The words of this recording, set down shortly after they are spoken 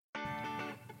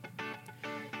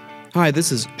Hi,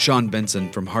 this is Sean Benson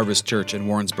from Harvest Church in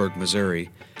Warrensburg, Missouri.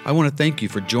 I want to thank you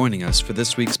for joining us for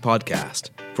this week's podcast.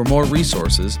 For more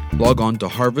resources, log on to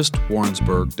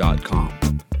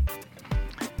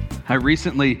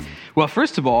harvestwarrensburg.com.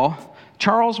 First of all,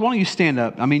 Charles, why don't you stand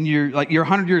up? I mean, you're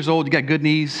 100 years old, you got good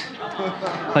knees.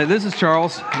 This is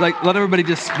Charles. Let everybody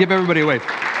just give everybody a wave.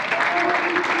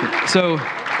 So,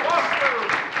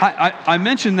 I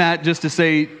mentioned that just to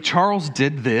say, Charles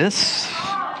did this.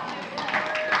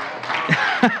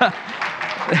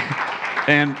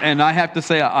 And I have to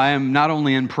say, I am not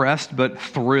only impressed, but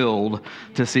thrilled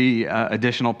to see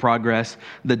additional progress.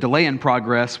 The delay in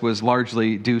progress was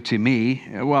largely due to me.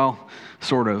 Well,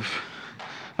 sort of.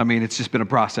 I mean, it's just been a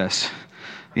process,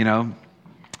 you know.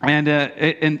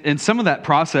 And some of that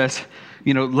process,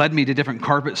 you know, led me to different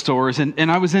carpet stores.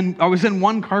 And I was in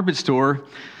one carpet store,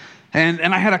 and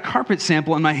I had a carpet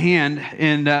sample in my hand,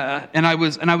 and I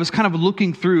was kind of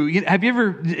looking through.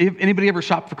 Anybody ever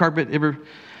shopped for carpet?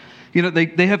 You know,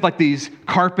 they have like these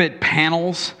carpet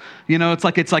panels. You know, it's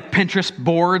like Pinterest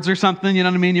boards or something. You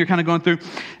know what I mean? You're kind of going through,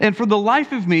 and for the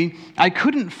life of me, I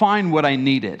couldn't find what I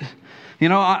needed. You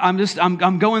know, I'm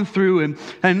going through,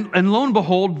 and lo and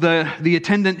behold, the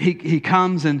attendant, he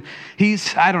comes, and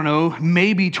he's, I don't know,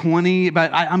 maybe 20,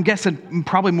 but I'm guessing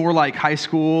probably more like high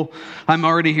school. I'm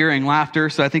already hearing laughter,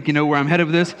 so I think you know where I'm headed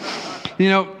with this. You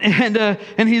know,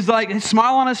 and he's like, a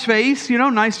smile on his face, you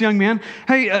know, nice young man.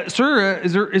 Hey, sir,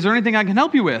 is there anything I can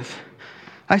help you with?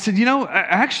 I said, you know,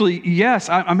 actually, yes,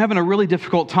 I'm having a really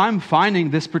difficult time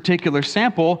finding this particular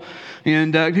sample,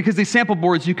 and because these sample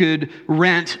boards you could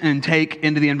rent and take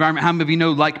into the environment. How many of you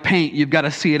know, like paint, you've got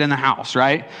to see it in the house,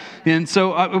 right? And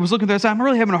so I was looking at this, I'm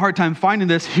really having a hard time finding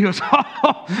this. He goes,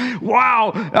 oh,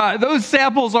 wow, those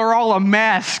samples are all a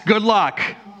mess. Good luck.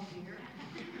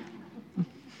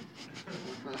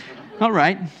 All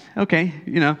right, okay,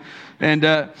 you know.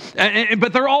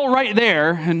 But they're all right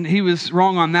there, and he was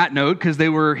wrong on that note because they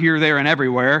were here, there, and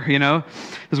everywhere. You know,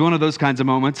 it was one of those kinds of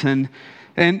moments, and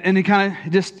he kind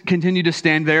of just continued to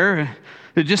stand there.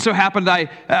 It just so happened I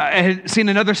had seen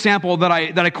another sample that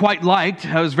I quite liked.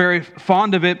 I was very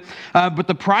fond of it, but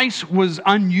the price was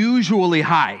unusually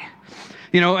high.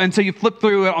 You know, and so you flip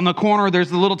through it on the corner, there's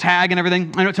the little tag and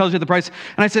everything. I know it tells you the price.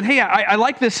 And I said, hey, I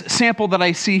like this sample that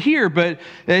I see here, but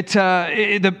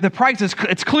the price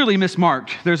it's clearly mismarked.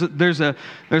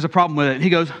 There's a problem with it. He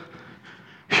goes,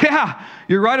 yeah,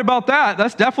 you're right about that.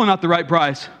 That's definitely not the right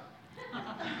price.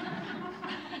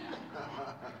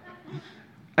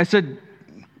 I said,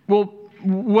 well,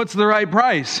 what's the right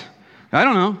price? I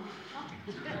don't know.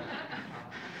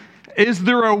 Is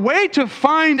there a way to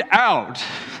find out?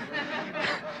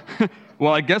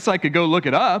 Well, I guess I could go look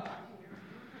it up.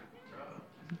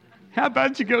 How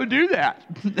about you go do that?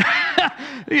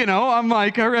 You know, I'm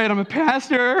like, all right, I'm a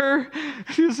pastor.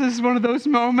 This is one of those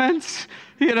moments,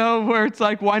 you know, where it's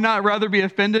like, why not rather be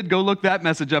offended? Go look that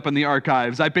message up in the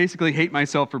archives. I basically hate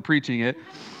myself for preaching it.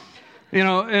 You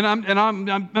know, and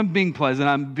I'm being pleasant.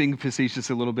 I'm being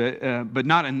facetious a little bit, but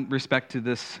not in respect to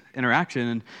this interaction.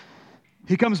 And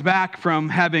he comes back from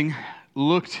having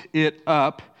looked it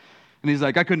up, and he's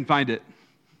like, I couldn't find it.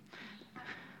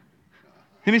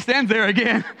 And he stands there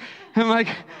again. I'm like,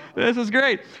 this is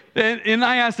great. And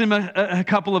I asked him a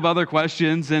couple of other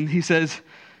questions, and he says,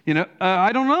 you know,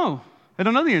 I don't know. I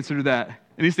don't know the answer to that.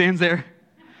 And he stands there.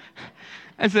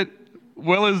 I said,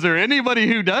 well, is there anybody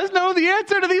who does know the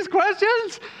answer to these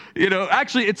questions? You know,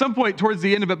 actually, at some point towards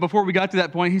the end of it, before we got to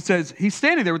that point, he says, he's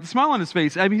standing there with a smile on his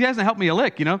face. I mean, he hasn't helped me a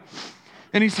lick, you know.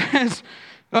 And he says,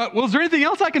 well, is there anything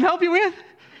else I can help you with?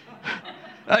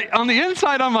 On the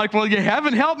inside, I'm like, well, you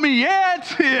haven't helped me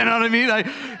yet. You know what I mean?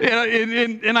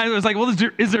 And I was like, well,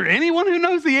 is there anyone who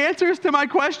knows the answers to my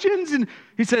questions? And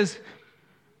he says,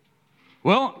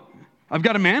 well, I've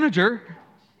got a manager.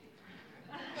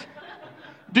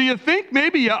 Do you think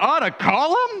maybe you ought to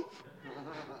call him?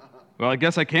 Well, I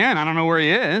guess I can. I don't know where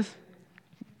he is.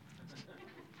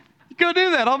 Go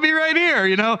do that. I'll be right here,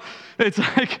 you know. It's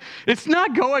like, it's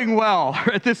not going well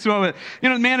at this moment. You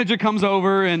know, the manager comes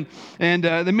over, and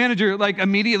the manager, like,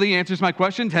 immediately answers my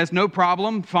questions, has no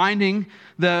problem finding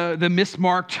the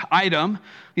mismarked item.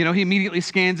 You know, he immediately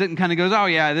scans it and kind of goes, oh,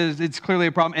 yeah, it's clearly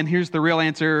a problem, and here's the real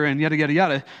answer, and yada, yada,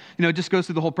 yada. You know, it just goes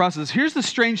through the whole process. Here's the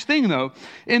strange thing, though.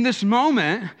 In this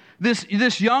moment,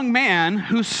 this young man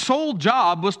whose sole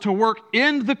job was to work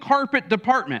in the carpet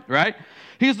department, right?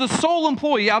 He's the sole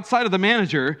employee outside of the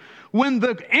manager. When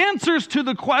the answers to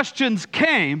the questions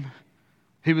came,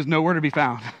 he was nowhere to be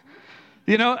found.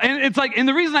 You know, and it's like, and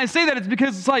the reason I say that is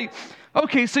because it's like,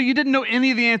 okay, so you didn't know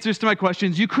any of the answers to my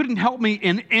questions. You couldn't help me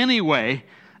in any way.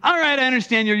 All right, I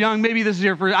understand you're young. Maybe this is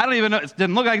your first, I don't even know. It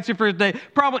didn't look like it's your first day.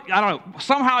 Probably, I don't know.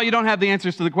 Somehow you don't have the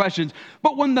answers to the questions.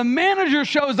 But when the manager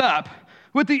shows up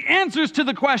with the answers to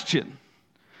the question,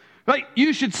 right,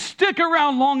 you should stick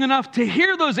around long enough to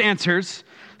hear those answers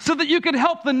so that you can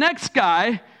help the next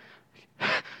guy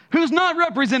who's not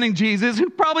representing Jesus, who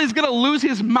probably is going to lose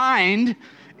his mind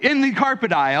in the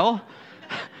carpet aisle.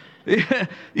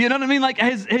 You know what I mean? Like,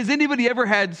 has anybody ever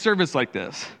had service like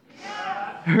this?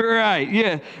 Right,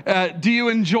 yeah. Do you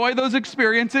enjoy those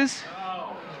experiences?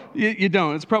 No. You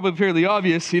don't. It's probably fairly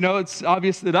obvious. It's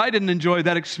obvious that I didn't enjoy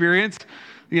that experience,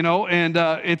 and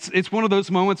it's one of those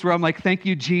moments where I'm like, thank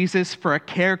you, Jesus, for a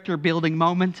character-building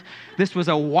moment. This was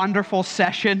a wonderful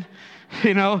session.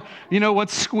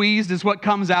 What's squeezed is what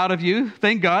comes out of you.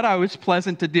 Thank God I was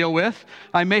pleasant to deal with.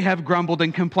 I may have grumbled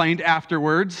and complained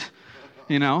afterwards,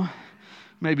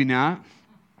 maybe not.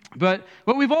 But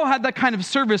we've all had that kind of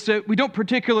service that we don't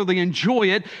particularly enjoy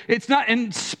it. It's not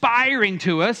inspiring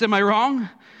to us. Am I wrong?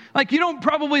 Like, you don't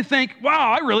probably think,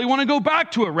 wow, I really want to go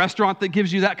back to a restaurant that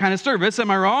gives you that kind of service.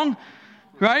 Am I wrong?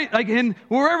 Right? Like, and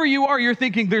wherever you are, you're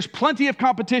thinking there's plenty of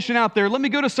competition out there. Let me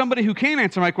go to somebody who can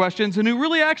answer my questions and who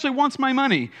really actually wants my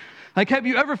money. Like, have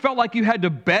you ever felt like you had to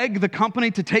beg the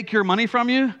company to take your money from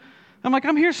you? I'm like,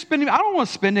 I'm here spending, I don't want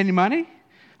to spend any money.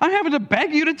 I'm having to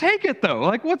beg you to take it, though.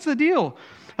 Like, what's the deal?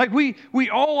 Like, we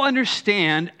all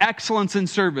understand excellence in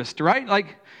service, right?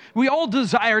 Like, we all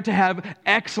desire to have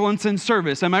excellence in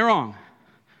service. Am I wrong?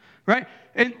 Right?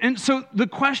 And so the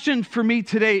question for me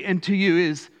today and to you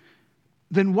is,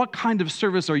 then what kind of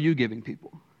service are you giving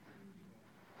people?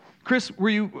 Chris,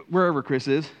 wherever Chris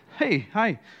is, hey,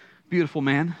 hi, beautiful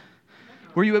man.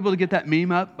 Were you able to get that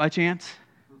meme up by chance?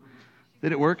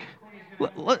 Did it work?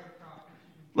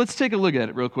 Let's take a look at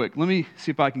it real quick. Let me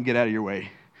see if I can get out of your way.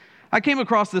 I came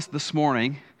across this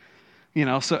morning, and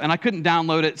I couldn't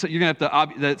download it, so you're going to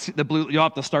have to, you'll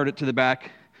have to start it to the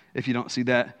back if you don't see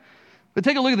that. But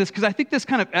take a look at this, because I think this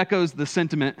kind of echoes the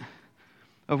sentiment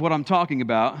of what I'm talking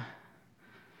about.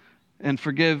 And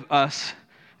forgive us,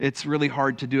 it's really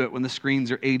hard to do it when the screens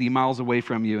are 80 miles away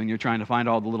from you and you're trying to find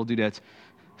all the little doodads.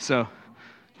 So,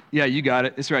 yeah, you got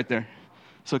it. It's right there.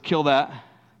 So kill that.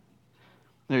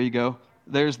 There you go.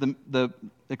 There's the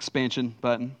expansion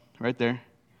button right there.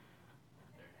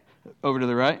 Over to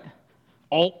the right.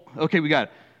 Alt. Okay, we got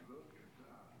it.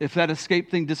 If that escape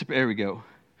thing disappears, there we go.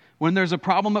 When there's a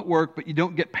problem at work, but you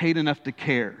don't get paid enough to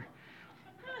care.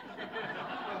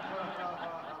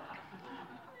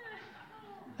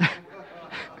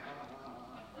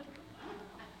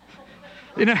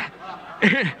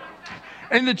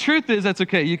 And the truth is, that's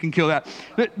okay, you can kill that.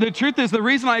 The truth is, the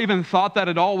reason I even thought that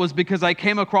at all was because I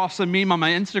came across a meme on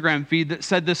my Instagram feed that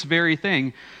said this very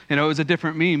thing. It was a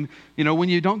different meme. When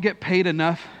you don't get paid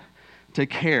enough to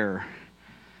care.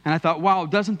 And I thought, wow,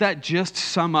 doesn't that just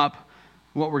sum up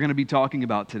what we're going to be talking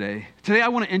about today? Today I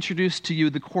want to introduce to you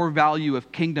the core value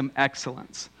of kingdom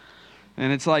excellence.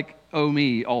 And it's like, oh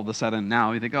me, all of a sudden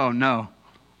now. You think, oh no,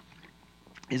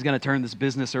 he's going to turn this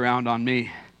business around on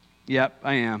me. Yep,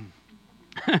 I am.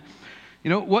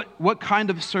 What kind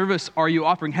of service are you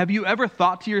offering? Have you ever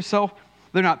thought to yourself,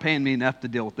 they're not paying me enough to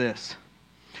deal with this?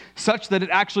 Such that it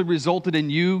actually resulted in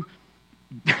you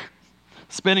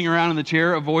spinning around in the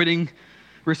chair, avoiding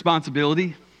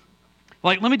responsibility?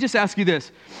 Like, let me just ask you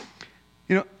this.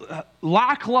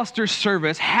 Lackluster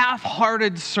service,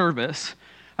 half-hearted service,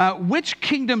 which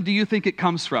kingdom do you think it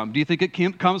comes from? Do you think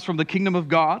it comes from the kingdom of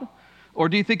God? Or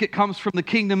do you think it comes from the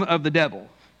kingdom of the devil?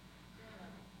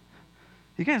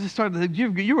 You guys just started,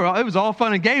 it was all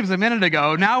fun and games a minute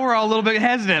ago. Now we're all a little bit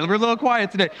hesitant. We're a little quiet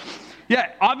today.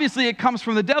 Yeah, obviously it comes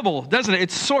from the devil, doesn't it?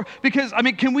 It's because,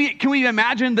 can we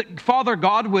imagine that Father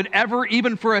God would ever,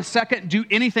 even for a second, do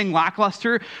anything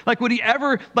lackluster? Like, would he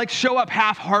ever, show up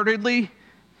half-heartedly?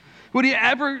 Would he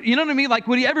ever, you know what I mean? Like,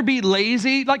 would he ever be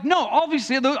lazy? Like, no,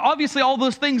 obviously all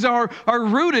those things are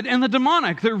rooted in the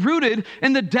demonic. They're rooted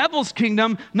in the devil's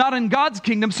kingdom, not in God's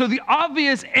kingdom. So the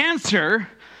obvious answer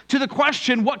to the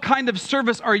question, what kind of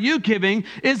service are you giving,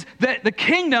 is that the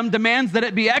kingdom demands that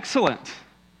it be excellent.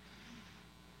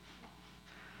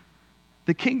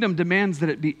 The kingdom demands that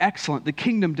it be excellent. The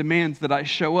kingdom demands that I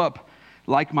show up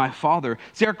like my Father.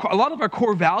 See, a lot of our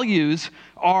core values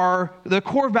are the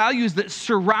core values that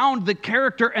surround the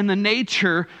character and the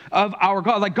nature of our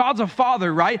God. Like, God's a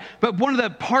Father, right? But one of the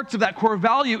parts of that core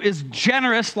value is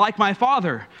generous like my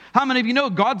Father. How many of you know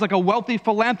God's like a wealthy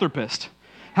philanthropist?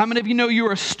 How many of you know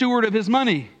you're a steward of his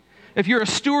money? If you're a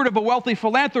steward of a wealthy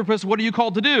philanthropist, what are you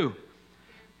called to do?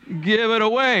 Give it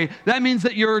away. That means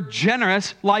that you're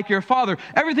generous like your Father.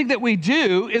 Everything that we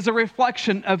do is a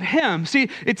reflection of Him. See,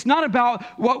 it's not about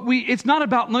let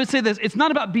me say this, it's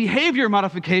not about behavior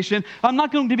modification. I'm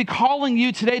not going to be calling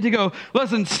you today to go,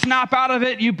 listen, snap out of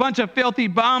it, you bunch of filthy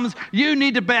bums. You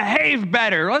need to behave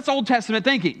better. That's Old Testament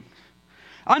thinking.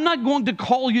 I'm not going to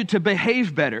call you to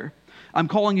behave better. I'm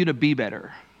calling you to be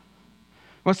better.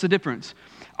 What's the difference?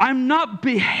 I'm not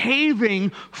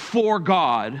behaving for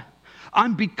God.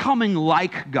 I'm becoming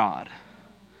like God.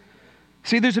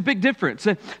 See, there's a big difference.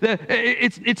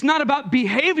 It's not about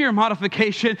behavior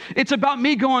modification. It's about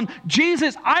me going,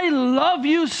 Jesus, I love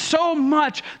you so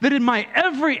much that in my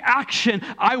every action,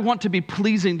 I want to be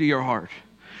pleasing to your heart.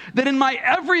 That in my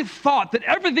every thought, that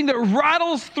everything that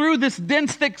rattles through this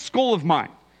dense, thick skull of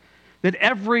mine, that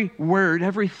every word,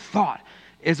 every thought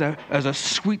is a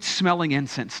sweet-smelling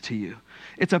incense to you.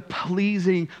 It's a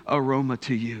pleasing aroma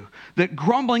to you. That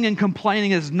grumbling and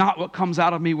complaining is not what comes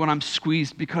out of me when I'm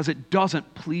squeezed, because it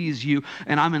doesn't please you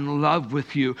and I'm in love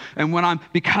with you. And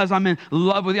because I'm in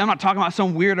love with you, I'm not talking about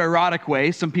some weird erotic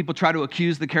way. Some people try to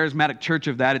accuse the charismatic church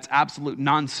of that. It's absolute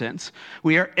nonsense.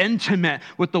 We are intimate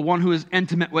with the one who is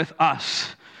intimate with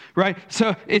us. Right?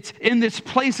 So it's in this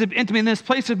place of intimacy, in this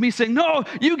place of me saying, no,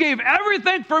 you gave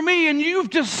everything for me and you've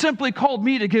just simply called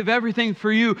me to give everything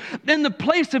for you. In the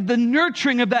place of the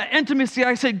nurturing of that intimacy,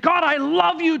 I say, God, I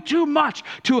love you too much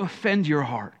to offend your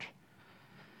heart.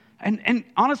 And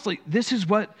honestly, this is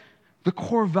what the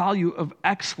core value of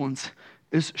excellence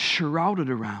is shrouded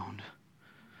around.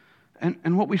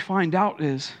 And what we find out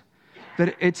is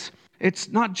that it's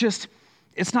not just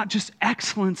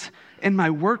excellence in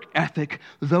my work ethic,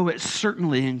 though it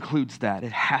certainly includes that.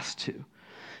 It has to.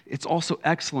 It's also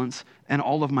excellence in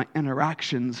all of my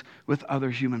interactions with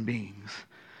other human beings.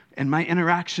 In my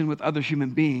interaction with other human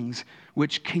beings,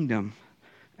 which kingdom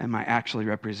am I actually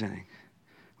representing?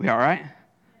 We all right?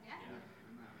 Yeah.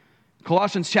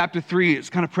 Colossians chapter 3 is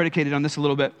kind of predicated on this a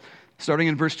little bit, starting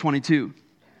in verse 22.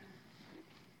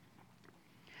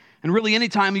 And really,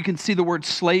 anytime you can see the word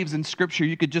slaves in Scripture,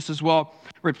 you could just as well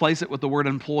replace it with the word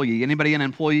employee. Anybody an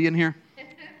employee in here?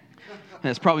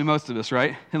 That's probably most of us,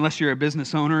 right? Unless you're a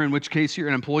business owner, in which case you're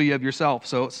an employee of yourself,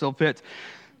 so it still fits.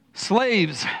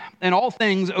 Slaves, in all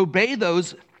things, obey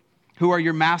those who are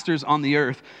your masters on the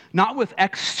earth, not with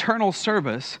external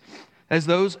service, as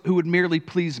those who would merely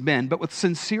please men, but with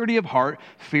sincerity of heart,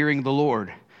 fearing the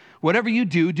Lord. Whatever you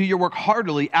do, do your work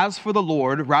heartily, as for the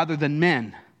Lord, rather than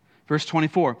men. Verse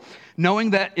 24,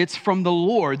 knowing that it's from the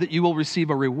Lord that you will receive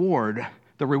a reward,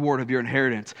 the reward of your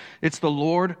inheritance. It's the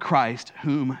Lord Christ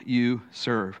whom you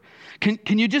serve. Can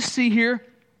you just see here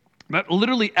that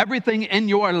literally everything in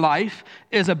your life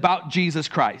is about Jesus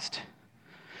Christ?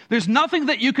 There's nothing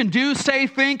that you can do, say,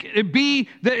 think, be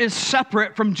that is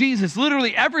separate from Jesus.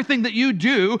 Literally everything that you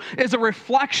do is a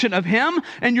reflection of Him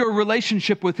and your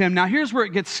relationship with Him. Now, here's where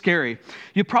it gets scary.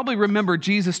 You probably remember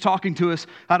Jesus talking to us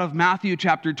out of Matthew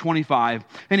chapter 25.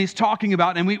 And He's talking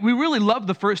about, and we really love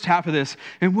the first half of this,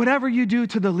 and whatever you do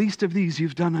to the least of these,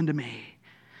 you've done unto me.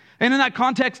 And in that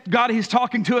context, He's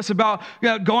talking to us about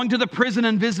going to the prison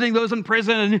and visiting those in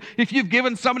prison. And if you've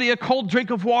given somebody a cold drink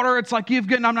of water, it's like you've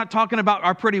given, I'm not talking about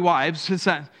our pretty wives.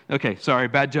 Okay, sorry,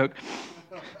 bad joke.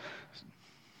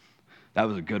 That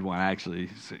was a good one, actually.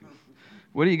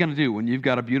 What are you going to do when you've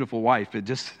got a beautiful wife? It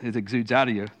exudes out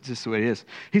of you. It's just the way it is.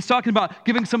 He's talking about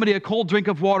giving somebody a cold drink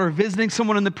of water, visiting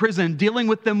someone in the prison, dealing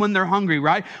with them when they're hungry,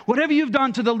 right? Whatever you've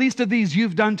done to the least of these,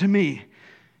 you've done to me.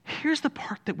 Here's the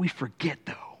part that we forget,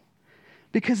 though.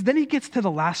 Because then he gets to the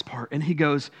last part and he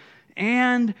goes,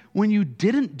 and when you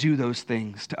didn't do those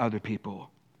things to other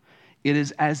people, it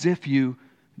is as if you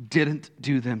didn't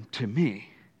do them to me.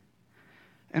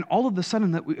 And all of a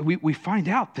sudden that we find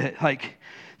out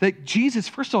that Jesus,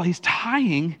 first of all, He's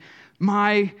tying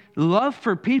my love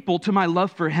for people to my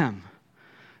love for Him.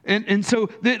 And so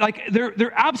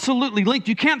they're absolutely linked.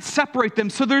 You can't separate them.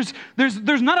 So there's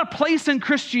not a place in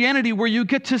Christianity where you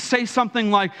get to say something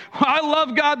like, well, I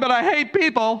love God, but I hate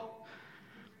people.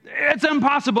 It's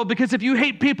impossible, because if you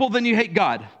hate people, then you hate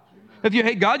God. If you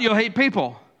hate God, you'll hate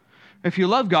people. If you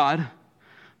love God,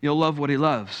 you'll love what He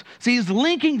loves. See, He's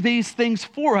linking these things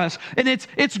for us, and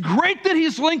it's great that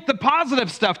He's linked the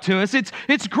positive stuff to us.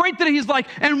 It's great that He's like,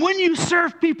 and when you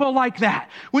serve people like that,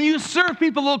 when you serve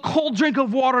people a little cold drink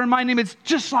of water in my name, it's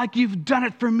just like you've done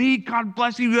it for me. God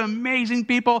bless you, you amazing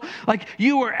people. Like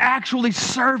you are actually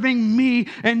serving me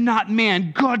and not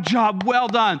man. Good job, well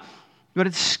done. But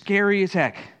it's scary as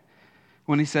heck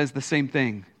when He says the same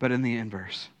thing, but in the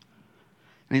inverse.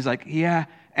 And He's like, yeah,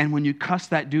 and when you cuss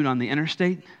that dude on the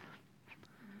interstate,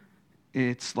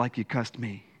 it's like you cussed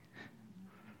me.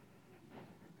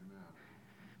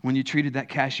 When you treated that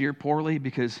cashier poorly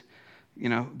because,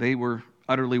 they were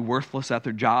utterly worthless at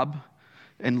their job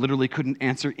and literally couldn't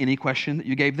answer any question that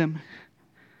you gave them.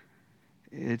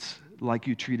 It's like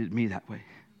you treated me that way.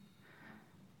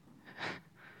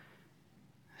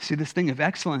 See, this thing of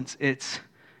excellence, it's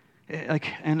like,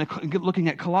 and looking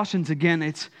at Colossians again,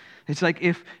 it's like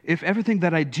if everything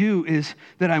that I do is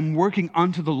that I'm working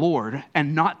unto the Lord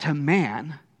and not to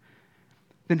man,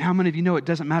 then how many of you know it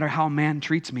doesn't matter how man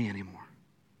treats me anymore?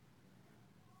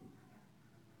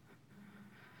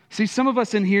 See, some of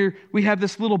us in here, we have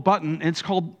this little button, and it's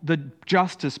called the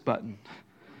justice button.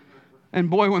 And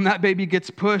boy, when that baby gets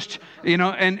pushed,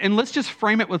 and let's just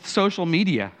frame it with social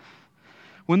media.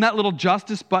 When that little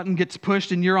justice button gets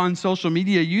pushed and you're on social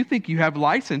media, you think you have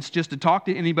license just to talk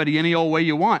to anybody any old way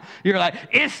you want. You're like,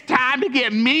 it's time to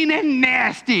get mean and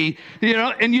nasty,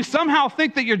 and you somehow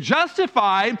think that you're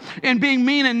justified in being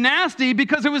mean and nasty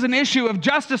because it was an issue of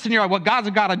justice, and you're like, well, God's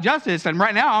a God of justice, and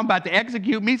right now I'm about to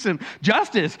execute me some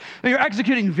justice. You're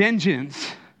executing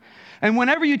vengeance. And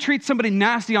whenever you treat somebody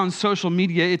nasty on social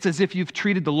media, it's as if you've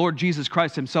treated the Lord Jesus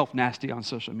Christ himself nasty on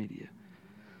social media.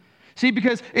 See,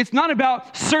 because it's not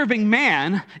about serving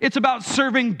man, it's about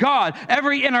serving God.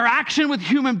 Every interaction with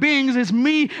human beings is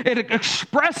me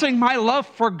expressing my love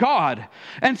for God.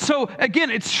 And so,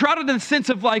 again, it's shrouded in the sense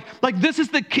of like this is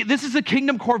the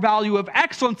kingdom core value of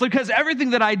excellence, because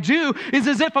everything that I do is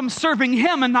as if I'm serving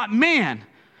him and not man.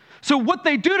 So what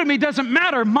they do to me doesn't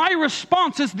matter. My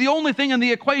response is the only thing in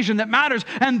the equation that matters.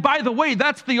 And by the way,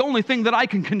 that's the only thing that I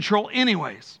can control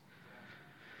anyways.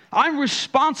 I'm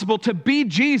responsible to be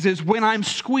Jesus when I'm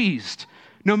squeezed,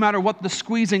 no matter what the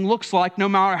squeezing looks like, no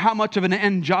matter how much of an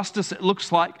injustice it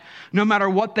looks like, no matter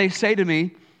what they say to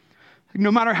me, no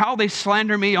matter how they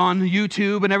slander me on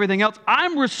YouTube and everything else.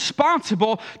 I'm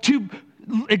responsible to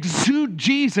exude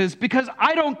Jesus because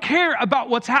I don't care about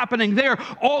what's happening there.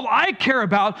 All I care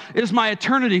about is my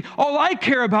eternity. All I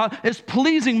care about is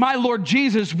pleasing my Lord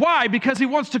Jesus. Why? Because he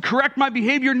wants to correct my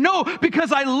behavior? No,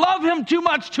 because I love him too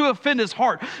much to offend his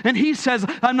heart. And he says,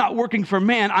 I'm not working for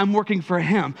man, I'm working for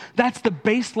him. That's the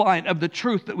baseline of the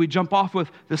truth that we jump off with,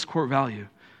 this core value.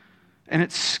 And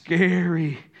it's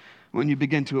scary when you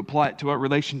begin to apply it to our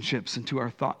relationships and to our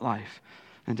thought life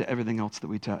and to everything else that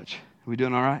we touch. Are we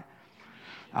doing all right?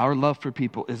 Our love for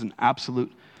people is an absolute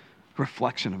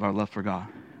reflection of our love for God.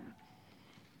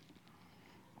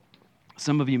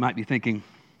 Some of you might be thinking,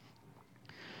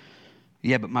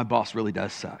 yeah, but my boss really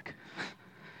does suck.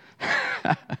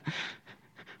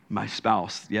 My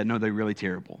spouse, yeah, no, they're really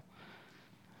terrible.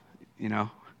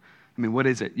 What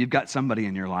is it? You've got somebody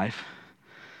in your life,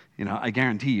 I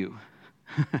guarantee you.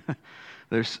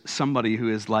 There's somebody who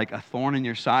is like a thorn in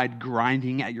your side,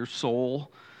 grinding at your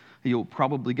soul. You'll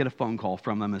probably get a phone call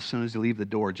from them as soon as you leave the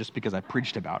door just because I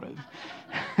preached about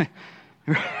it.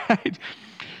 Right?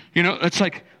 It's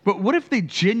like, but what if they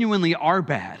genuinely are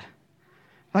bad?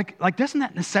 Like, doesn't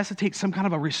that necessitate some kind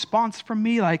of a response from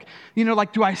me?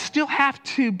 Do I still have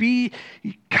to be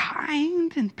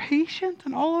kind and patient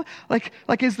and all?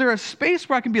 Like, is there a space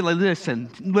where I can be like,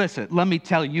 listen, let me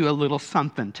tell you a little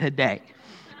something today.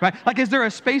 Right? Is there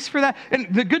a space for that?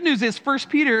 And the good news is 1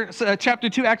 Peter chapter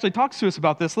 2 actually talks to us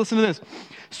about this. Listen to this.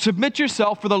 Submit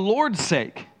yourself for the Lord's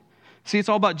sake. See, it's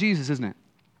all about Jesus, isn't it?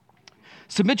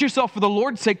 Submit yourself for the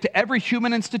Lord's sake to every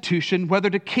human institution, whether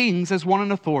to kings as one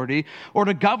in authority, or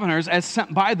to governors as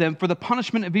sent by them for the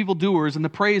punishment of evildoers and the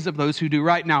praise of those who do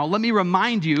right. Now, let me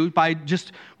remind you, by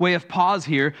just way of pause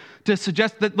here, to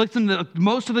suggest that, listen,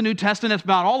 most of the New Testament, if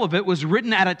not all of it, was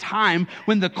written at a time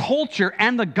when the culture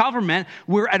and the government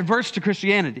were adverse to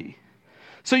Christianity.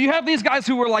 So you have these guys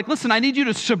who were like, listen, I need you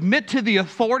to submit to the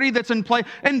authority that's in place.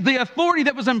 And the authority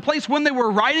that was in place when they were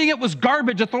writing it was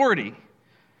garbage authority.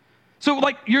 So,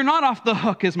 you're not off the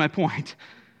hook is my point,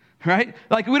 right?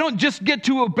 We don't just get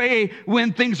to obey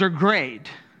when things are great.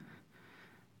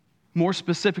 More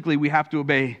specifically, we have to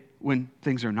obey when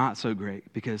things are not so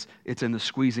great, because it's in the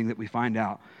squeezing that we find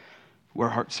out where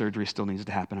heart surgery still needs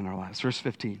to happen in our lives. Verse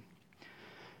 15.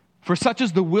 For such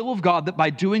is the will of God that by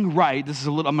doing right,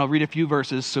 I'm going to read a few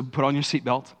verses, so put on your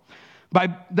seatbelt.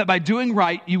 That by doing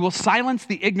right, you will silence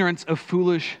the ignorance of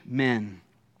foolish men.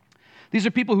 These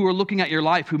are people who are looking at your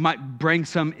life who might bring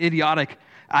some idiotic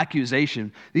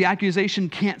accusation. The accusation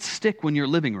can't stick when you're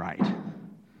living right.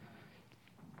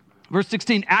 Verse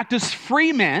 16, act as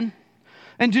free men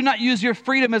and do not use your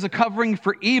freedom as a covering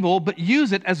for evil, but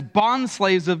use it as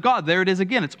bondslaves of God. There it is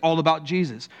again. It's all about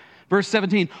Jesus. Verse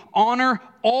 17, honor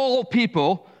all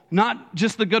people, not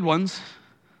just the good ones.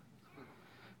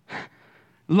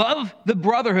 Love the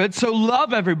brotherhood, so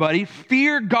love everybody.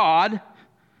 Fear God.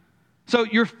 So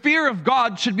your fear of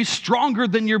God should be stronger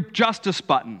than your justice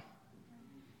button.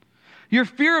 Your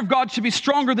fear of God should be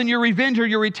stronger than your revenge or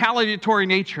your retaliatory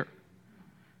nature.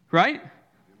 Right?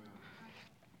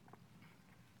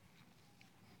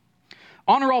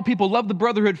 Honor all people, love the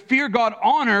brotherhood, fear God,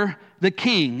 honor the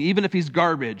king, even if he's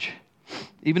garbage,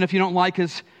 even if you don't like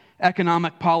his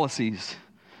economic policies,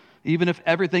 even if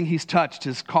everything he's touched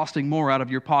is costing more out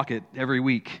of your pocket every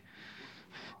week.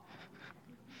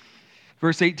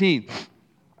 Verse 18,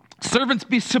 servants,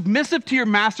 be submissive to your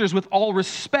masters with all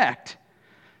respect,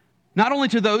 not only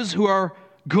to those who are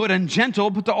good and gentle,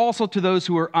 but also to those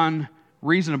who are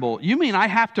unreasonable. You mean I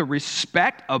have to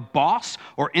respect a boss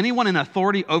or anyone in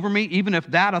authority over me, even if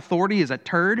that authority is a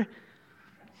turd?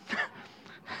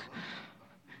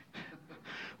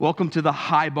 Welcome to the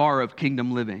high bar of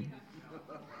kingdom living.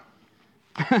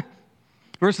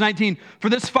 Verse 19, for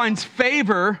this finds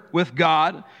favor with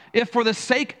God, if for the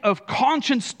sake of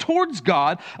conscience towards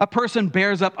God, a person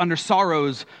bears up under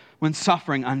sorrows when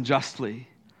suffering unjustly.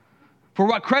 For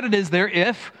what credit is there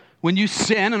if, when you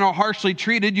sin and are harshly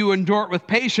treated, you endure it with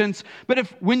patience, but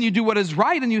if when you do what is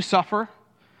right and you suffer,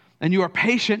 and you are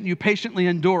patient, you patiently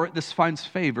endure it, this finds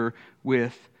favor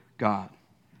with God.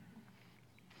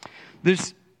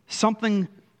 There's something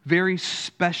very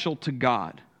special to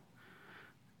God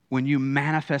when you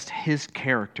manifest his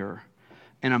character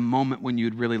in a moment when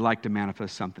you'd really like to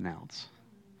manifest something else.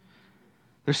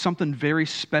 There's something very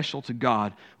special to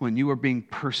God when you are being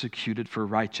persecuted for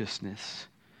righteousness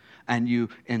and you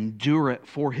endure it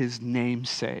for his name's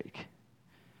sake.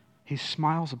 He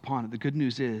smiles upon it. The good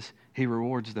news is he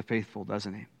rewards the faithful,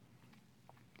 doesn't he?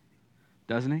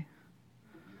 Doesn't he?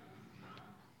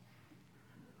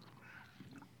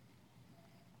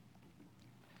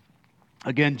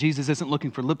 Again, Jesus isn't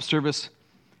looking for lip service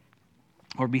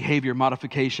or behavior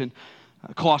modification.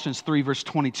 Colossians 3, verse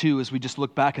 22, as we just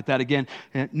look back at that again,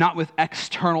 not with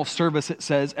external service, it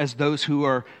says, as those who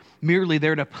are merely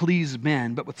there to please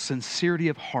men, but with sincerity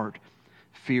of heart,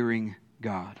 fearing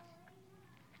God.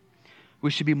 We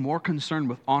should be more concerned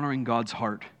with honoring God's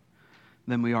heart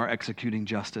than we are executing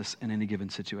justice in any given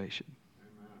situation.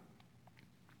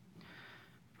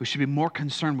 We should be more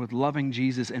concerned with loving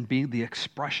Jesus and being the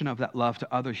expression of that love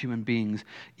to other human beings,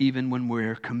 even when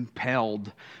we're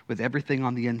compelled with everything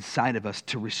on the inside of us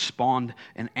to respond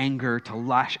in anger, to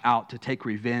lash out, to take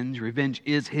revenge. Revenge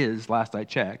is his, last I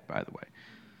checked, by the way.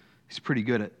 He's pretty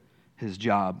good at his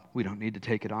job. We don't need to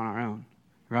take it on our own,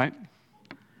 right?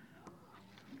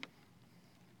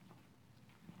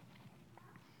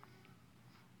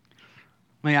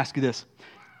 Let me ask you this.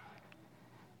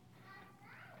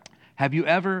 Have you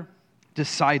ever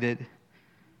decided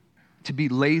to be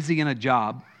lazy in a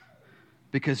job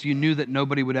because you knew that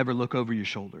nobody would ever look over your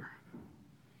shoulder?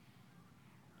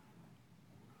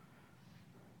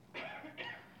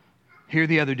 Here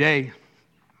the other day,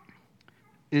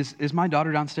 is my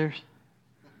daughter downstairs?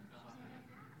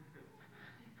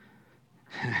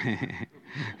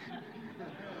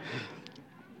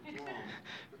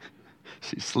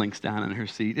 She slinks down in her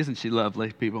seat. Isn't she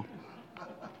lovely, people?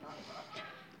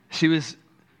 She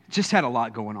just had a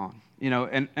lot going on,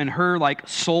 and her like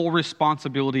sole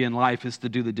responsibility in life is to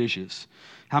do the dishes.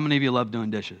 How many of you love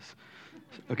doing dishes?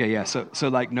 Okay, yeah, so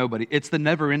like nobody. It's the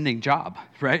never-ending job,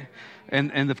 right?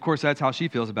 And of course that's how she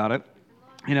feels about it.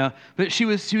 But she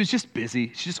was just busy.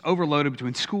 She's just overloaded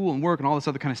between school and work and all this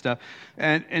other kind of stuff.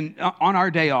 And on our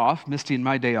day off, Misty and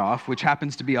my day off, which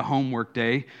happens to be a homework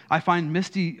day, I find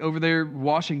Misty over there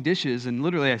washing dishes, and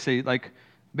literally I say, like,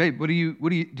 babe, what are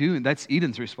you doing? That's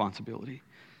Eden's responsibility.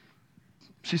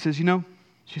 She says,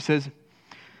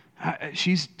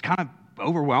 she's kind of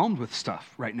overwhelmed with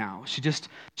stuff right now. She's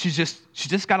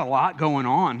just got a lot going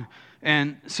on.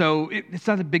 And so it's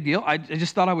not a big deal. I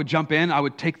just thought I would jump in. I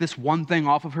would take this one thing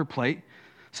off of her plate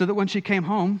so that when she came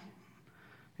home,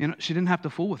 she didn't have to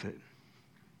fool with it.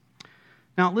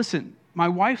 Now, listen, my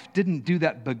wife didn't do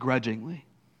that begrudgingly.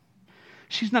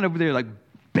 She's not over there like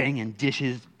banging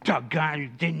dishes. Oh, God,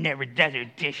 they never does her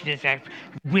dishes. I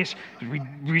wish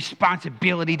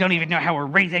responsibility. Don't even know how we're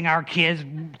raising our kids.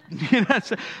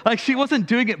 Like she wasn't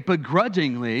doing it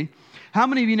begrudgingly. How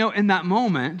many of you know in that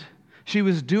moment, she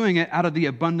was doing it out of the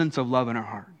abundance of love in her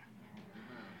heart?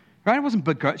 Right? It wasn't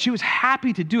begrudging. She was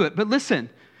happy to do it. But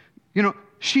listen,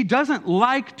 she doesn't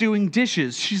like doing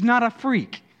dishes. She's not a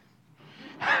freak.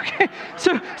 Okay,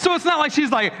 so it's not like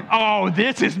she's like, oh,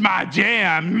 this is my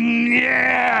jam.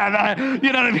 Yeah,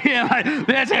 you know what I mean? Like,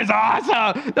 this is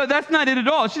awesome. No, that's not it at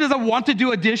all. She doesn't want to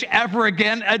do a dish ever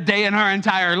again a day in her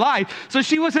entire life. So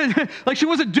she wasn't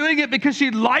doing it because she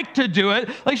liked to do it.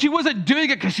 Like she wasn't doing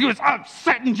it because she was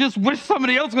upset and just wished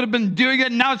somebody else would have been doing it.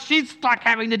 And now she's stuck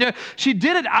having to do it. She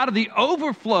did it out of the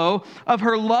overflow of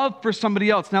her love for somebody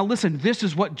else. Now listen, this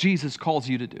is what Jesus calls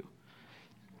you to do.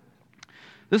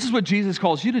 This is what Jesus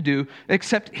calls you to do,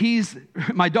 except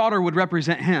my daughter would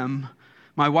represent him.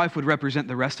 My wife would represent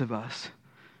the rest of us.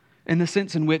 In the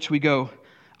sense in which we go,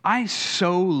 I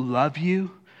so love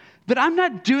you that I'm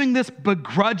not doing this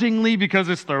begrudgingly because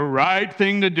it's the right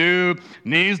thing to do,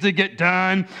 needs to get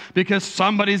done, because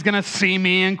somebody's going to see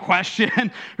me and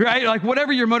question, right? Like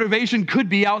whatever your motivation could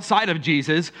be outside of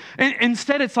Jesus. And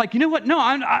instead, it's like, you know what? No,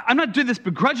 I'm not doing this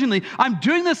begrudgingly. I'm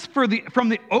doing this from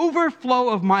the overflow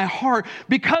of my heart.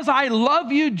 Because I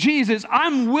love you, Jesus,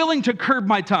 I'm willing to curb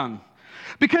my tongue.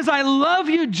 Because I love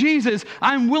you, Jesus,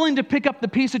 I'm willing to pick up the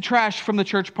piece of trash from the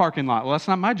church parking lot. Well, that's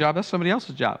not my job. That's somebody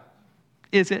else's job.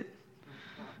 Is it?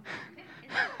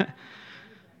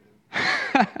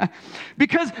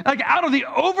 Because like out of the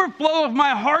overflow of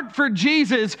my heart for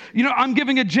Jesus, you know, I'm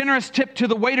giving a generous tip to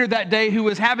the waiter that day who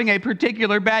was having a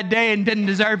particular bad day and didn't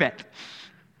deserve it.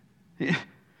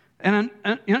 And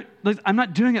I'm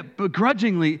not doing it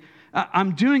begrudgingly.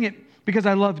 I'm doing it because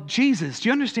I love Jesus. Do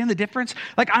you understand the difference?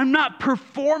 Like I'm not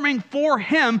performing for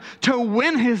him to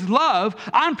win his love.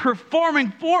 I'm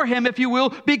performing for him, if you will,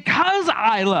 because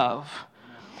I love.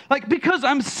 Like, because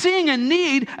I'm seeing a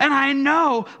need and I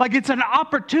know, like, it's an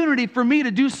opportunity for me to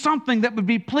do something that would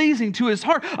be pleasing to his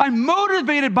heart. I'm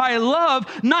motivated by love,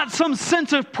 not some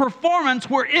sense of performance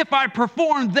where if I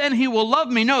perform, then he will love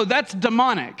me. No, that's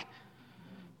demonic.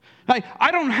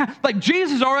 Like,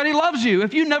 Jesus already loves you.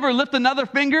 If you never lift another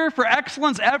finger for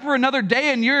excellence ever another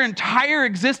day in your entire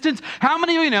existence, how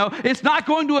many of you know it's not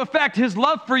going to affect his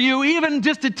love for you even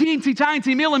just a teensy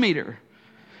tiny millimeter?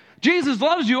 Jesus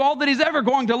loves you all that he's ever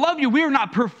going to love you. We are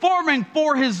not performing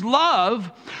for his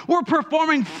love. We're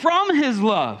performing from his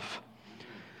love.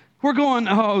 We're going,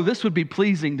 oh, this would be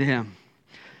pleasing to him.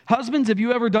 Husbands, have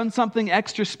you ever done something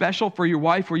extra special for your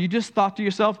wife where you just thought to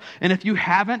yourself, and if you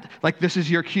haven't, like this is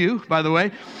your cue, by the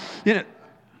way,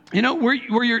 you know where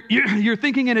you're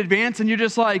thinking in advance and you're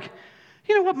just like,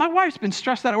 you know what? My wife's been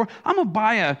stressed out at work. I'm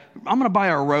gonna buy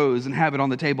a rose and have it on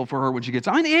the table for her when she gets.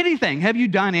 I mean, anything. Have you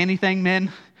done anything,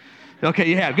 men?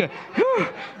 Okay, yeah, good. Whew.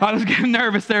 I was getting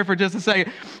nervous there for just a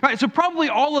second. All right, so probably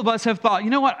all of us have thought, you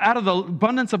know what? Out of the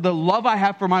abundance of the love I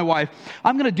have for my wife,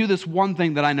 I'm going to do this one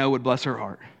thing that I know would bless her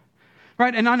heart.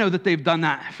 Right? And I know that they've done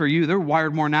that for you. They're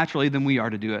wired more naturally than we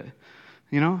are to do it.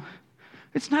 You know?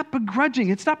 It's not begrudging.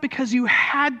 It's not because you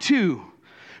had to.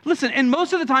 Listen, and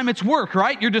most of the time it's work,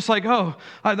 right? You're just like, oh,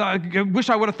 I wish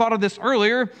I would have thought of this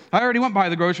earlier. I already went by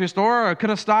the grocery store. I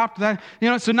could have stopped that. You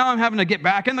know, so now I'm having to get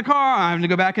back in the car. I'm having to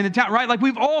go back into town, right? Like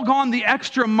we've all gone the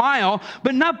extra mile,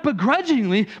 but not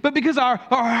begrudgingly, but because our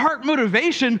heart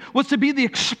motivation was to be the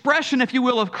expression, if you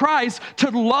will, of Christ,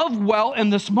 to love well in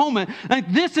this moment.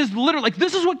 Like this is literally, like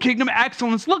this is what kingdom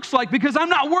excellence looks like, because I'm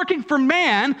not working for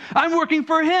man. I'm working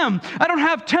for him. I don't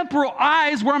have temporal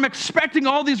eyes where I'm expecting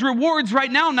all these rewards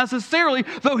right now necessarily,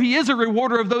 though he is a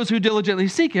rewarder of those who diligently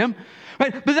seek him.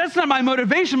 Right? But that's not my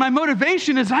motivation. My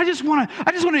motivation is I just want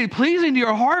to be pleasing to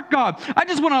your heart, God. I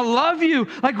just want to love you.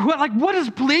 Like what is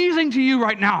pleasing to you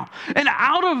right now? And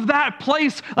out of that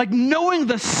place, like knowing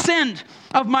the scent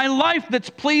of my life that's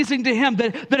pleasing to him,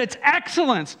 that it's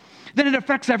excellence, then it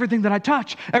affects everything that I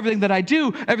touch, everything that I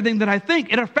do, everything that I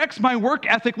think. It affects my work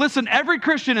ethic. Listen, every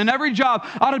Christian in every job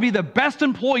ought to be the best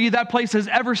employee that place has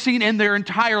ever seen in their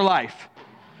entire life.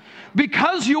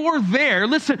 Because you're there,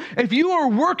 listen, if you are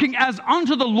working as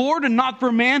unto the Lord and not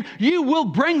for man, you will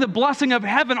bring the blessing of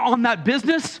heaven on that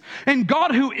business, and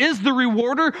God, who is the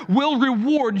rewarder, will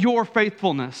reward your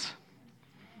faithfulness.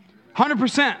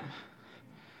 100%.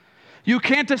 You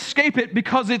can't escape it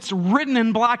because it's written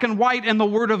in black and white in the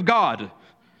Word of God.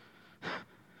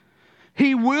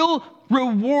 He will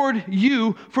reward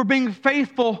you for being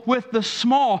faithful with the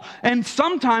small. And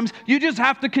sometimes you just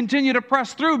have to continue to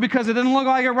press through because it doesn't look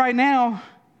like it right now.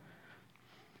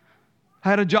 I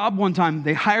had a job one time.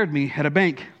 They hired me at a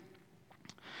bank.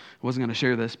 I wasn't going to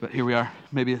share this, but here we are.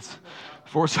 Maybe it's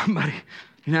for somebody.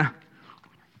 You know,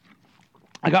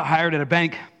 I got hired at a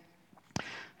bank.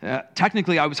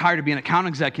 Technically, I was hired to be an account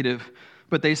executive,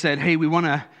 but they said, hey, we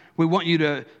want you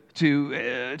to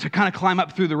kind of climb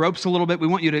up through the ropes a little bit. We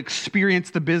want you to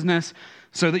experience the business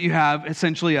so that you have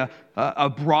essentially a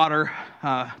broader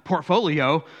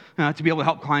portfolio to be able to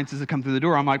help clients as they come through the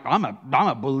door. I'm like, I'm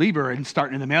a believer in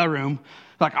starting in the mailroom.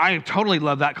 Like, I totally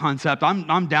love that concept.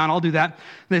 I'm down. I'll do that.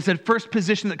 They said, first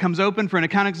position that comes open for an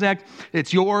account exec,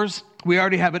 it's yours. We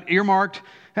already have it earmarked.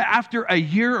 After a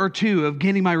year or two of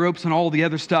getting my ropes and all the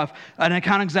other stuff, an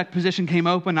account exec position came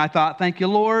open. I thought, thank you,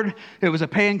 Lord. It was a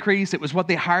pay increase. It was what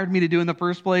they hired me to do in the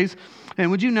first place. And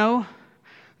would you know,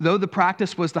 though the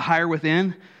practice was to hire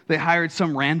within, they hired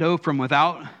some rando from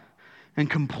without and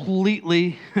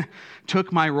completely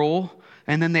took my role.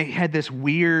 And then they had this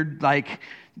weird,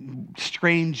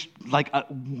 strange,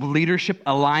 leadership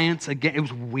alliance. Again, it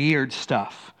was weird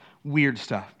stuff. Weird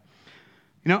stuff.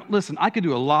 Listen, I could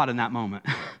do a lot in that moment.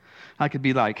 I could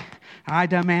be like, I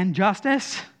demand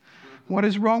justice. What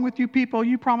is wrong with you people?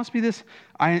 You promised me this.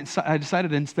 I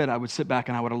decided instead I would sit back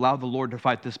and I would allow the Lord to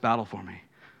fight this battle for me.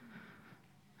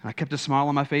 And I kept a smile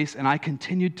on my face and I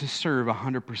continued to serve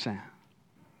 100%.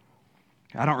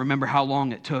 I don't remember how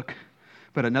long it took,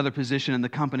 but another position in the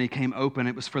company came open.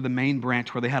 It was for the main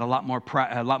branch where they had a lot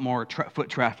more foot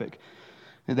traffic.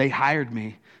 And they hired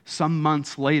me. Some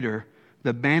months later,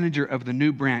 the manager of the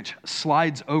new branch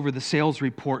slides over the sales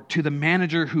report to the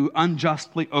manager who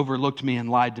unjustly overlooked me and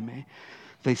lied to me.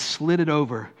 They slid it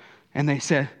over and they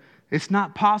said, it's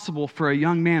not possible for a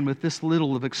young man with this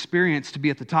little of experience to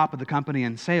be at the top of the company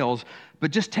in sales,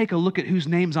 but just take a look at whose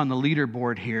name's on the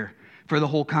leaderboard here for the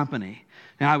whole company.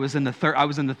 And I was in the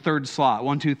third slot,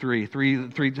 1, 2, 3.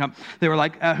 They were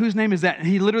like, whose name is that? And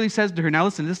he literally says to her, now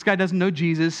listen, this guy doesn't know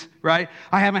Jesus, right?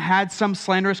 I haven't had some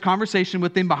slanderous conversation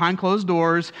with him behind closed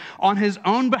doors. On his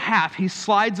own behalf, he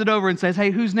slides it over and says,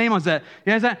 hey, whose name was that?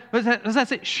 Yeah, what does that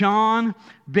say? Sean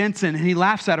Benson. And he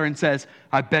laughs at her and says,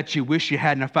 I bet you wish you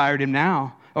hadn't have fired him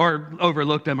now or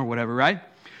overlooked him or whatever, right?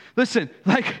 Listen,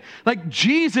 like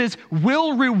Jesus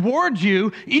will reward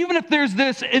you, even if there's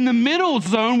this in the middle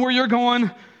zone where you're going,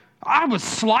 I was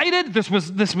slighted. This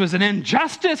was an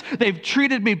injustice. They've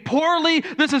treated me poorly.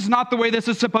 This is not the way this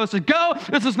is supposed to go.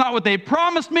 This is not what they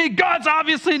promised me. God's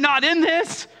obviously not in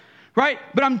this, right?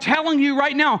 But I'm telling you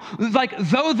right now,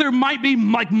 though there might be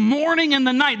mourning in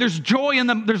the night, there's joy in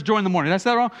the morning. Did I say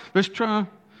that wrong?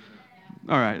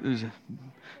 All right, there's a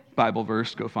Bible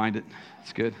verse. Go find it.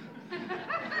 It's good.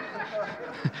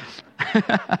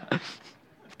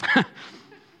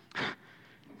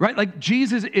 Right? Like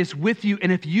Jesus is with you,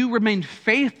 and if you remain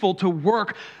faithful to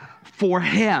work for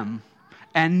him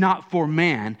and not for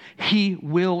man, he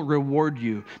will reward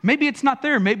you. Maybe it's not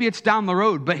there, maybe it's down the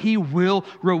road, but he will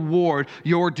reward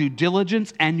your due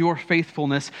diligence and your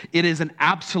faithfulness. It is an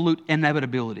absolute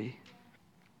inevitability.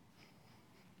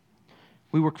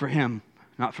 We work for him,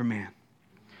 not for man.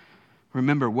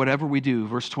 Remember, whatever we do,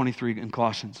 verse 23 in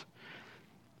Colossians,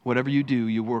 whatever you do,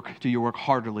 your work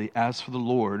heartily as for the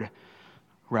Lord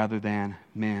rather than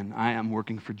man. I am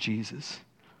working for Jesus.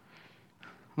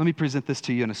 Let me present this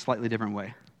to you in a slightly different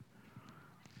way.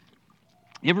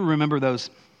 You ever remember those,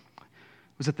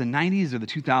 was it the 90s or the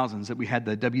 2000s that we had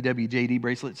the WWJD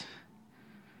bracelets?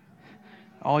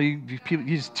 All you people,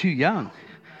 you're just too young.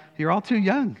 You're all too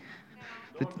young.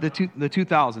 The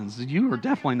 2000s. You were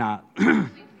definitely not.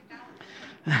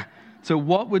 So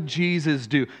what would Jesus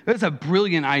do? It's a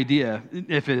brilliant idea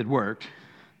if it had worked.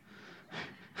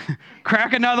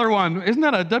 Crack another one. Isn't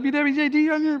that a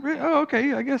WWJD on your? Oh,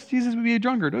 okay. I guess Jesus would be a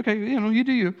drunkard. Okay, you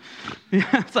do you.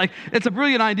 Yeah, it's a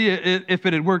brilliant idea if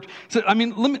it had worked. So let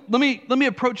me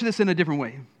approach this in a different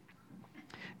way.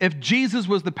 If Jesus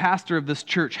was the pastor of this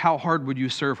church, how hard would you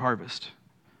serve Harvest?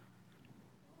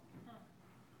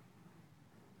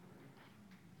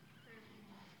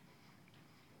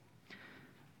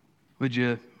 Would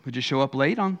you show up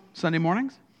late on Sunday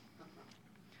mornings?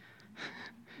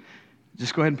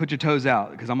 Just go ahead and put your toes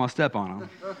out because I'm going to step on them.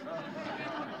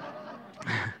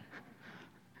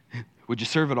 Would you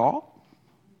serve at all?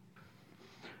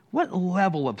 What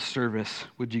level of service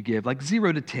would you give?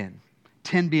 0 to 10.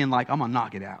 10 being I'm going to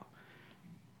knock it out.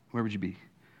 Where would you be?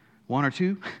 1 or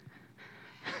 2?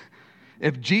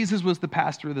 If Jesus was the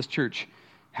pastor of this church,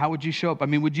 how would you show up? I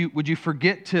mean, would you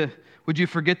forget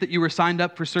that you were signed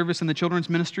up for service in the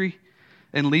children's ministry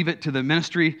and leave it to the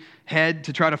ministry head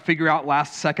to try to figure out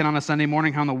last second on a Sunday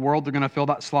morning how in the world they're going to fill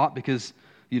that slot because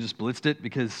you just blitzed it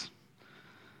because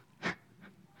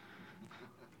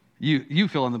you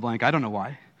fill in the blank. I don't know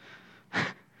why.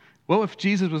 Well, if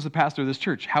Jesus was the pastor of this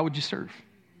church, how would you serve?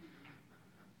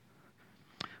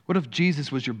 What if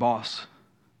Jesus was your boss?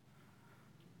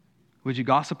 Would you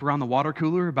gossip around the water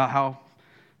cooler about how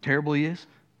terrible he is?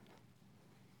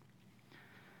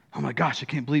 oh my gosh, I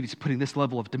can't believe he's putting this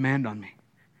level of demand on me.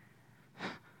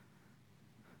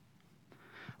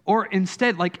 Or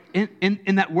instead, like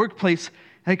in that workplace,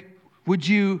 like, would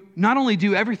you not only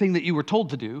do everything that you were told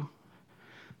to do,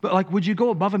 but like, would you go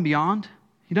above and beyond?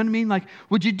 You know what I mean? Like,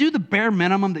 would you do the bare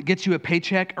minimum that gets you a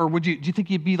paycheck, or do you think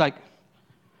you'd be like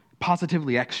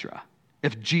positively extra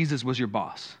if Jesus was your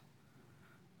boss?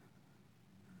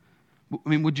 I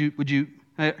mean, would you,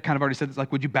 I kind of already said this,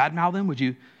 like, would you badmouth him? Would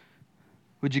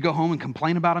you go home and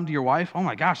complain about him to your wife? Oh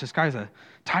my gosh, this guy's a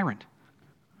tyrant.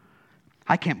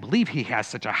 I can't believe he has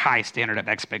such a high standard of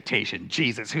expectation.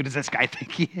 Jesus, who does this guy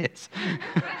think he is?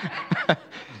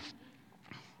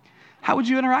 How would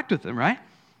you interact with him, right?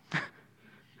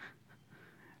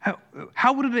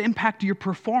 How would it impact your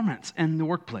performance in the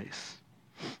workplace?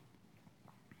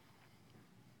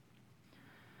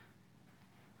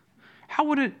 How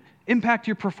would it impact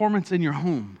your performance in your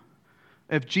home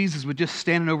if Jesus was just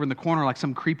standing over in the corner like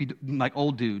some creepy, like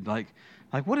old dude? Like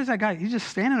what is that guy? He's just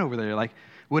standing over there. Like,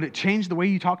 would it change the way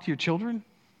you talk to your children?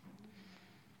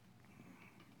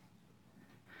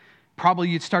 Probably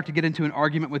you'd start to get into an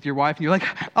argument with your wife, and you're like,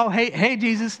 "Oh, hey,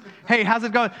 Jesus, hey, how's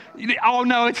it going?" "Oh,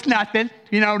 no, it's nothing."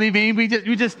 You know what I mean? We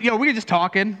were just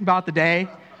talking about the day,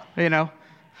 you know.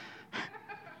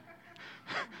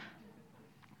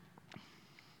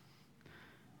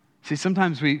 See,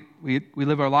 sometimes we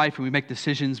live our life and we make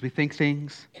decisions, we think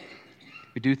things,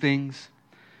 we do things,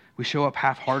 we show up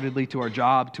half-heartedly to our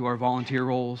job, to our volunteer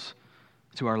roles,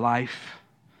 to our life.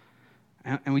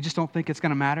 And we just don't think it's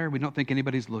going to matter. We don't think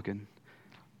anybody's looking.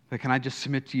 But can I just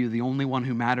submit to you, the only one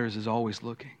who matters is always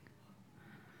looking.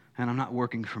 And I'm not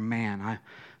working for man.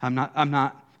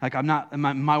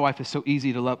 My wife is so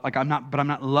easy to love. I'm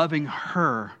not loving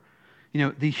her,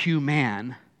 the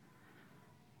human.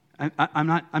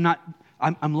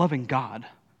 I'm loving God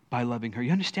by loving her.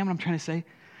 You understand what I'm trying to say?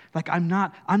 Like, I'm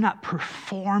not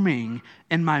performing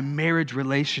in my marriage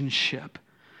relationship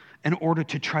in order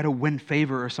to try to win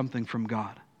favor or something from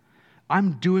God.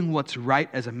 I'm doing what's right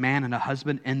as a man and a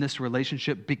husband in this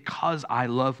relationship because I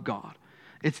love God.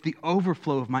 It's the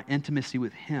overflow of my intimacy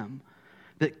with Him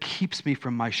that keeps me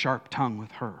from my sharp tongue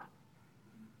with her.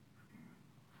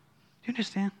 Do you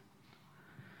understand?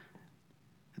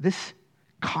 This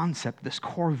concept, this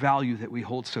core value that we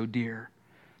hold so dear,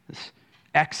 this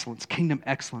excellence, kingdom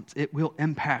excellence, it will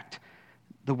impact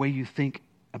the way you think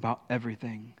about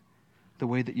everything, the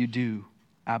way that you do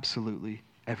absolutely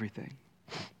everything.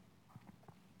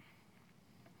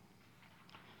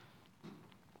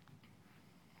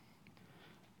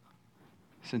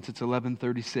 Since it's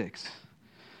 11:36,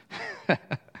 let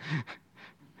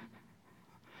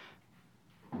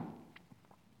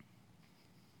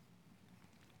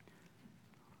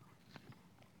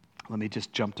me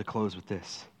just jump to close with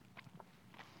this.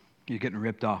 You're getting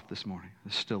ripped off this morning.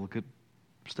 There's still good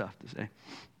stuff to say.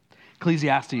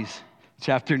 Ecclesiastes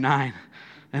chapter 9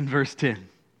 and verse 10.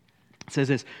 It says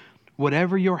this,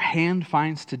 "Whatever your hand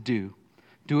finds to do,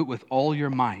 do it with all your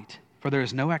might, for there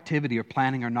is no activity or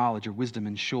planning or knowledge or wisdom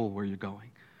in Sheol where you're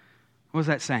going." What is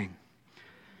that saying?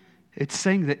 It's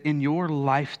saying that in your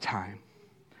lifetime,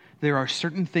 there are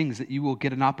certain things that you will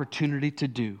get an opportunity to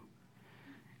do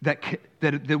that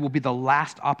will be the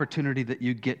last opportunity that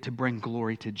you get to bring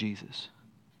glory to Jesus.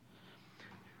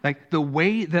 Like the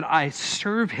way that I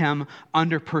serve Him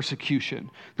under persecution,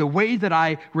 the way that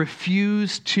I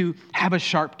refuse to have a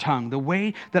sharp tongue, the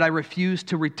way that I refuse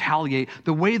to retaliate,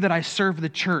 the way that I serve the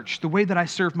church, the way that I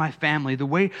serve my family, the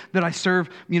way that I serve,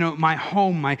 my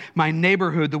home, my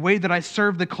neighborhood, the way that I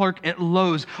serve the clerk at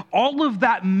Lowe's, all of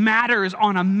that matters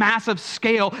on a massive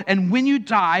scale. And when you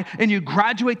die and you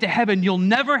graduate to heaven, you'll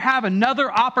never have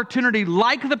another opportunity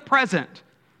like the present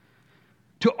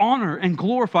to honor and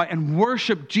glorify and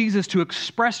worship Jesus, to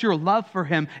express your love for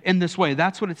Him in this way.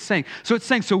 That's what it's saying. So it's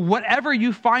saying, so whatever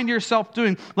you find yourself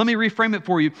doing, let me reframe it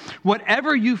for you.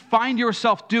 Whatever you find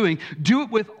yourself doing, do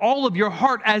it with all of your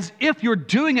heart as if you're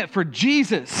doing it for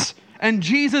Jesus and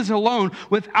Jesus alone,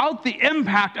 without the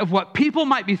impact of what people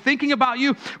might be thinking about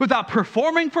you, without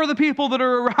performing for the people that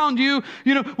are around you,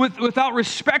 without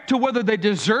respect to whether they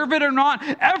deserve it or not.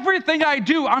 Everything I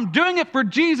do, I'm doing it for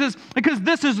Jesus, because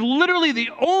this is literally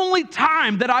the only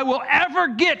time that I will ever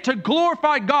get to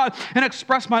glorify God and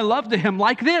express my love to Him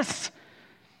like this.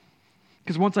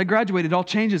 Because once I graduate, it all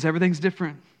changes. Everything's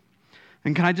different.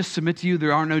 And can I just submit to you,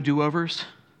 there are no do-overs?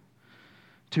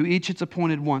 To each it's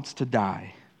appointed once to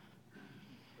die.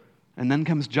 And then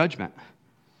comes judgment.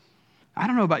 I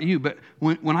don't know about you, but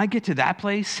when I get to that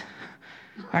place,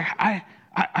 I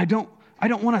I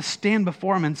don't want to stand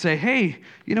before him and say, hey,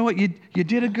 you know what, you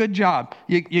did a good job.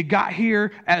 You got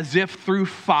here as if through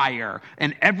fire,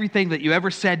 and everything that you ever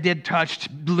said, did, touched,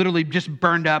 literally just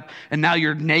burned up, and now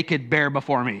you're naked, bare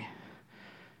before me.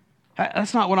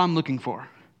 That's not what I'm looking for.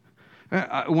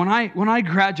 When I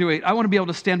graduate, I want to be able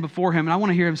to stand before him, and I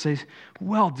want to hear him say,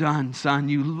 well done, son,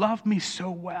 you loved me so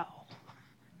well.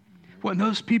 When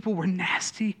those people were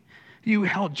nasty, you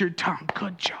held your tongue.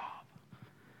 Good job.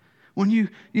 When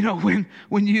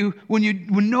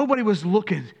nobody was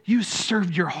looking, you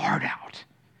served your heart out.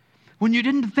 When you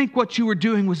didn't think what you were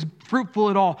doing was fruitful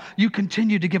at all, you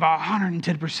continued to give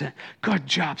 110%. Good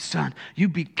job, son. You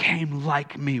became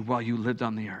like me while you lived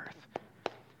on the earth.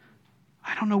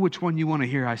 I don't know which one you want to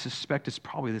hear. I suspect it's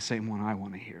probably the same one I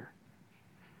want to hear.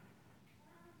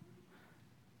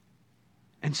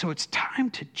 And so it's time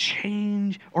to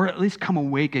change, or at least come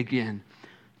awake again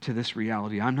to this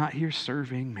reality. I'm not here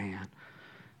serving man.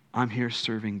 I'm here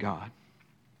serving God.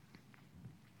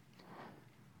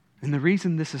 And the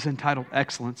reason this is entitled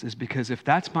Excellence is because if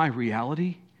that's my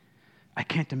reality, I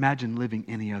can't imagine living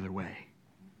any other way.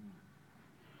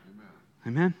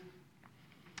 Amen?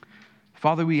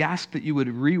 Father, we ask that you would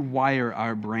rewire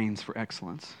our brains for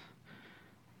excellence.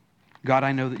 God,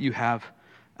 I know that you have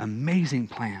amazing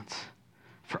plans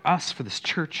for us, for this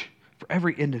church, for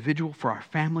every individual, for our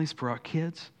families, for our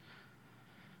kids.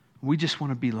 We just want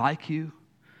to be like you.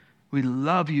 We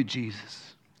love you,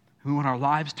 Jesus. We want our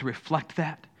lives to reflect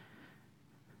that.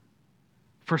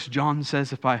 1 John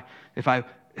says, if I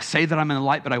say that I'm in the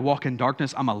light but I walk in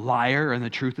darkness, I'm a liar and the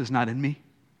truth is not in me.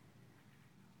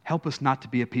 Help us not to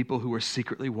be a people who are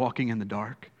secretly walking in the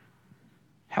dark.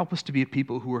 Help us to be a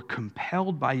people who are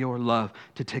compelled by your love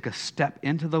to take a step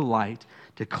into the light,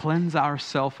 to cleanse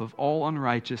ourselves of all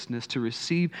unrighteousness, to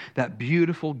receive that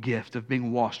beautiful gift of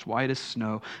being washed white as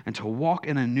snow, and to walk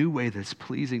in a new way that's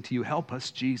pleasing to you. Help us,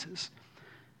 Jesus.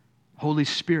 Holy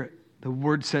Spirit, the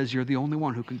word says you're the only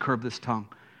one who can curb this tongue.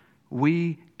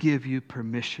 We give you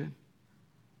permission.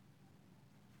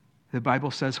 The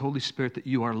Bible says, Holy Spirit, that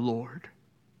you are Lord.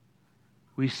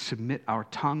 We submit our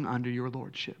tongue under your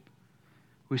lordship.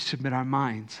 We submit our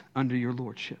minds under your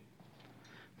lordship.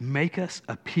 Make us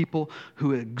a people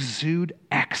who exude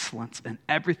excellence in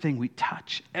everything we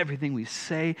touch, everything we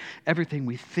say, everything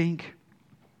we think.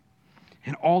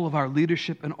 In all of our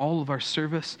leadership and all of our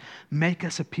service, make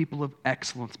us a people of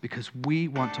excellence because we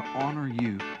want to honor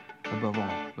you above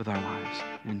all with our lives.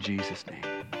 In Jesus' name,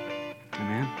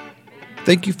 amen.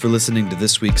 Thank you for listening to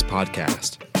this week's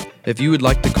podcast. If you would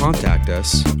like to contact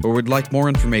us or would like more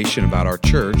information about our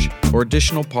church or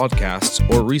additional podcasts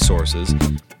or resources,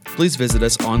 please visit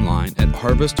us online at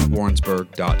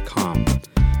harvestwarrensburg.com.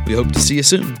 We hope to see you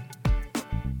soon.